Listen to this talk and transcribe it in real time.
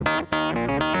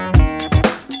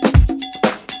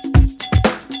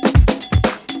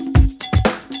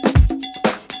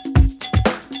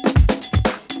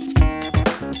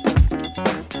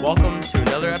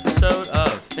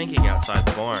outside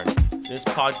the barn. This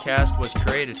podcast was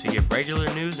created to give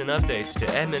regular news and updates to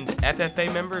Edmond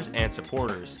FFA members and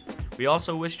supporters. We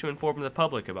also wish to inform the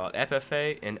public about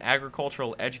FFA and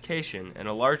agricultural education in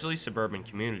a largely suburban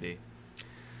community.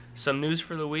 Some news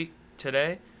for the week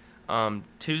today.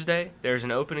 Tuesday, there's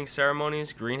an opening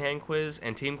ceremonies, green hand quiz,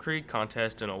 and Team Creed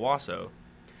contest in Owasso.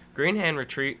 Green hand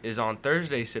retreat is on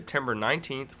Thursday, September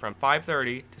 19th from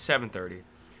 5:30 to 7:30.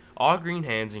 All green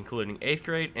hands, including 8th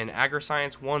grade and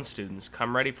Agriscience 1 students,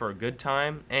 come ready for a good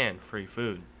time and free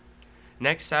food.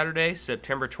 Next Saturday,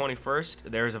 September 21st,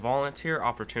 there is a volunteer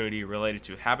opportunity related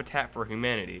to Habitat for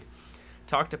Humanity.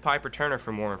 Talk to Piper Turner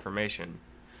for more information.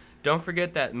 Don't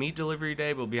forget that Meat Delivery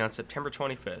Day will be on September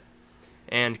 25th.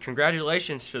 And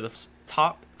congratulations to the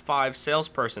top 5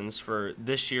 salespersons for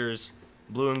this year's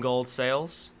Blue and Gold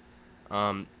sales.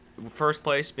 First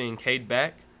place being Cade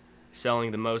Beck, selling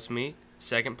the most meat.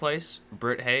 Second place,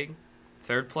 Britt Haig.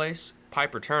 Third place,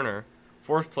 Piper Turner.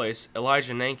 Fourth place,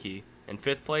 Elijah Nanke. And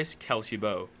fifth place, Kelsey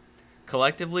Bowe.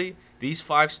 Collectively, these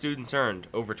 5 students earned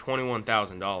over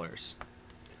 $21,000.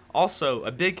 Also,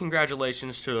 a big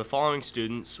congratulations to the following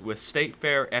students with State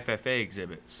Fair FFA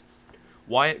exhibits.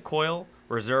 Wyatt Coyle,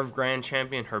 Reserve Grand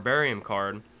Champion Herbarium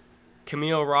Card.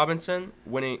 Camille Robinson,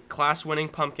 class-winning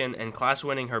Pumpkin and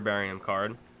class-winning Herbarium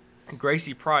Card.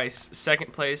 Gracie Price,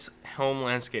 second place, Home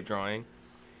Landscape Drawing.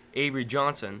 Avery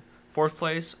Johnson, fourth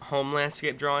place, Home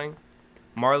Landscape Drawing.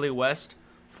 Marley West,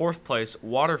 fourth place,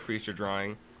 Water Feature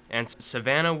Drawing. And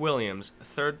Savannah Williams,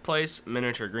 third place,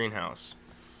 Miniature Greenhouse.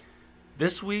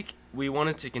 This week, we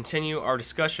wanted to continue our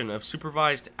discussion of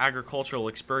Supervised Agricultural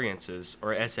Experiences,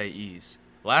 or SAEs.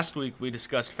 Last week, we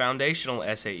discussed foundational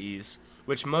SAEs,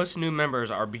 which most new members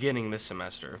are beginning this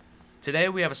semester. Today,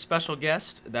 we have a special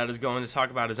guest that is going to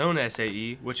talk about his own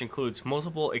SAE, which includes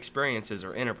multiple experiences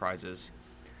or enterprises.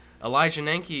 Elijah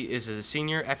Nanke is a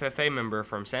senior FFA member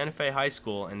from Santa Fe High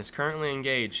School and is currently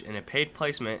engaged in a paid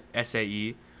placement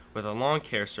SAE with a lawn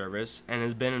care service and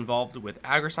has been involved with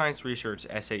Agriscience Research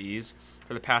SAEs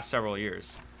for the past several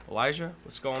years. Elijah,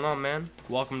 what's going on, man?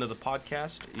 Welcome to the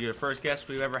podcast. You're the first guest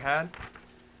we've ever had.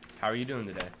 How are you doing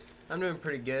today? I'm doing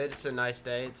pretty good. It's a nice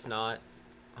day. It's not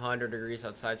 100 degrees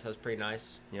outside, so it's pretty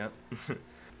nice. Yep.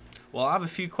 Well, I have a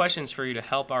few questions for you to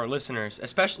help our listeners,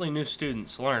 especially new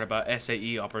students, learn about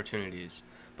SAE opportunities.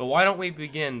 But why don't we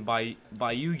begin by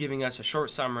you giving us a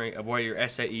short summary of what your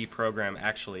SAE program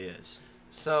actually is?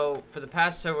 So, for the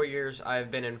past several years,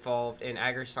 I've been involved in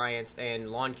agri-science and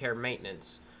lawn care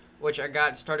maintenance, which I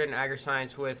got started in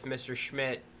agri-science with Mr.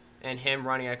 Schmidt and him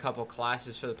running a couple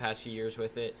classes for the past few years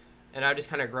with it. And I've just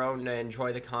kind of grown to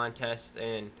enjoy the contest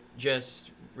and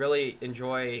just really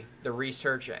enjoy the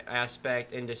research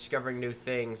aspect and discovering new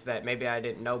things that maybe I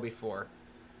didn't know before.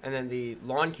 And then the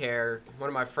lawn care, one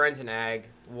of my friends in ag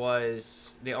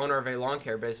was the owner of a lawn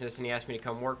care business, and he asked me to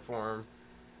come work for him.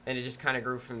 And it just kind of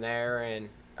grew from there, and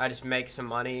I just make some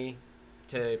money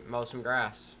to mow some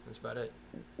grass. That's about it.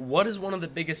 What is one of the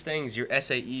biggest things your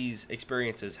SAEs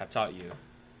experiences have taught you?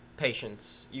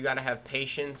 Patience. You got to have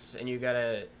patience, and you got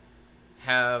to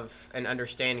have an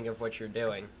understanding of what you're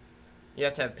doing. You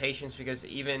have to have patience because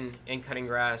even in cutting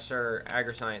grass or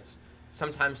agri-science,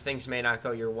 sometimes things may not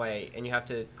go your way, and you have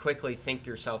to quickly think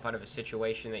yourself out of a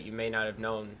situation that you may not have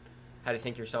known how to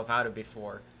think yourself out of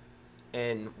before.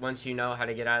 And once you know how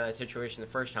to get out of that situation the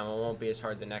first time, it won't be as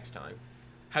hard the next time.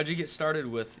 How'd you get started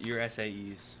with your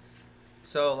SAEs?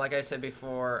 So, like I said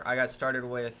before, I got started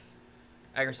with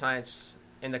agri-science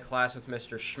in the class with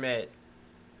Mr. Schmidt,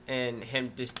 and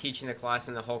him just teaching the class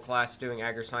and the whole class doing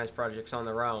agri-science projects on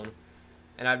their own.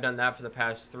 And I've done that for the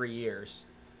past 3 years.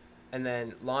 And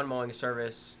then lawn mowing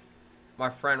service, my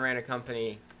friend ran a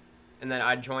company, and then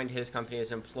I joined his company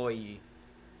as an employee.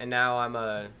 And now I'm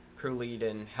a crew lead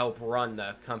and help run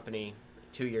the company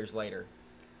 2 years later.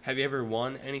 Have you ever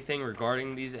won anything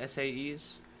regarding these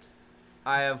SAEs?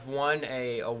 I have won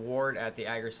a award at the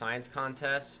Agri-Science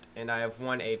contest, and I have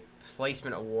won a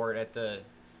placement award at the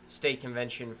state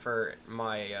convention for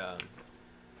my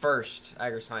first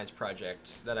Agri-Science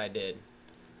project that I did.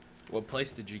 What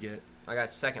place did you get? I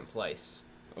got second place.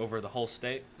 Over the whole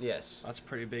state? Yes. That's a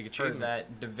pretty big achievement. For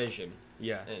that division.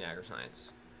 Yeah. In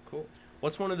Agri-Science. Cool.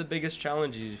 What's one of the biggest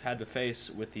challenges you've had to face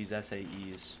with these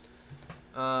SAEs?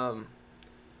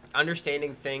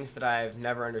 Understanding things that I've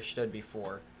never understood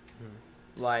before.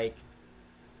 Like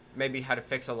maybe how to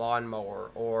fix a lawnmower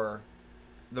or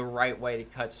the right way to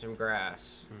cut some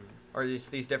grass or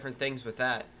these different things with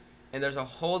that. And there's a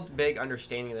whole big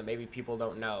understanding that maybe people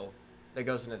don't know that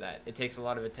goes into that. It takes a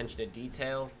lot of attention to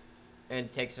detail, and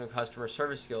it takes some customer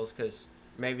service skills because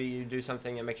maybe you do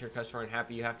something that makes your customer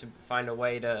unhappy. You have to find a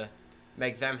way to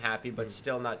make them happy, but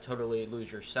still not totally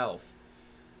lose yourself.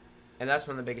 And that's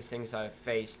one of the biggest things I've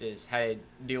faced is how to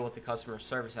deal with the customer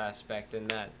service aspect and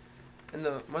that. And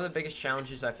one of the biggest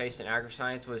challenges I faced in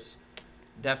Agriscience was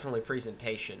definitely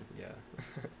presentation. Yeah.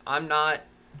 I'm not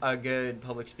a good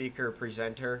public speaker or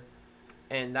presenter,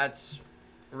 and that's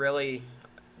really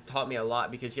taught me a lot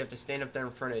because you have to stand up there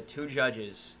in front of 2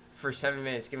 judges for 7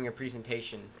 minutes giving a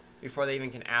presentation before they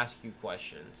even can ask you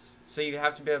questions. So you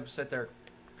have to be able to sit there,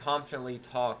 confidently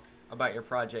talk about your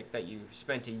project that you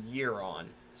spent a year on.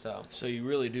 So you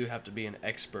really do have to be an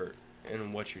expert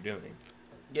in what you're doing.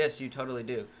 Yes, you totally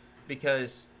do,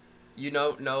 because you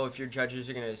don't know if your judges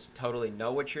are going to totally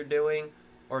know what you're doing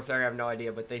or if they have no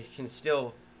idea, but they can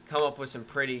still come up with some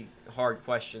pretty hard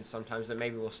questions sometimes that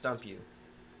maybe will stump you.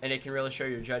 And it can really show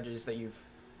your judges that you've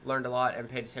learned a lot and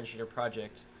paid attention to your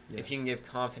project if you can give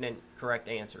confident, correct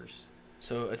answers.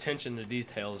 So attention to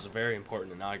detail is very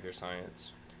important in Agriscience.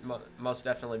 Most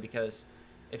definitely, because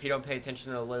if you don't pay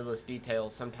attention to the littlest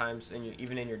details, sometimes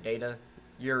even in your data,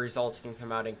 your results can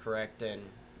come out incorrect and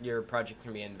your project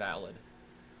can be invalid.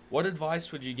 What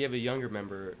advice would you give a younger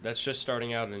member that's just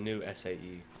starting out in a new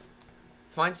SAE?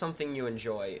 Find something you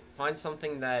enjoy. Find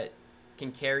something that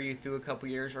can carry you through a couple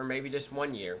years or maybe just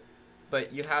 1 year.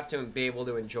 But you have to be able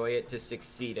to enjoy it to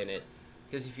succeed in it.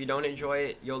 Because if you don't enjoy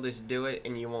it, you'll just do it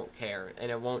and you won't care.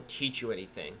 And it won't teach you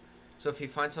anything. So if you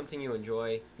find something you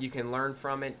enjoy, you can learn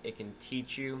from it. It can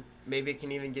teach you. Maybe it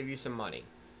can even give you some money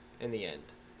in the end.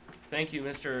 Thank you,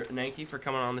 Mr. Nanke, for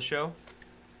coming on the show.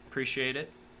 Appreciate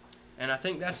it. And I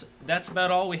think that's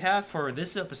about all we have for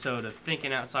this episode of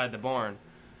Thinking Outside the Barn.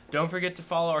 Don't forget to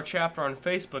follow our chapter on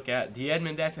Facebook at the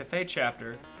Edmond FFA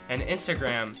chapter and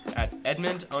Instagram at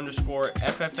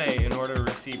Edmond_FFA in order to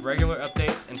receive regular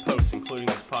updates and posts, including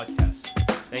this podcast.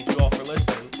 Thank you all for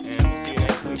listening, and we'll see you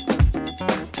next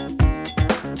week.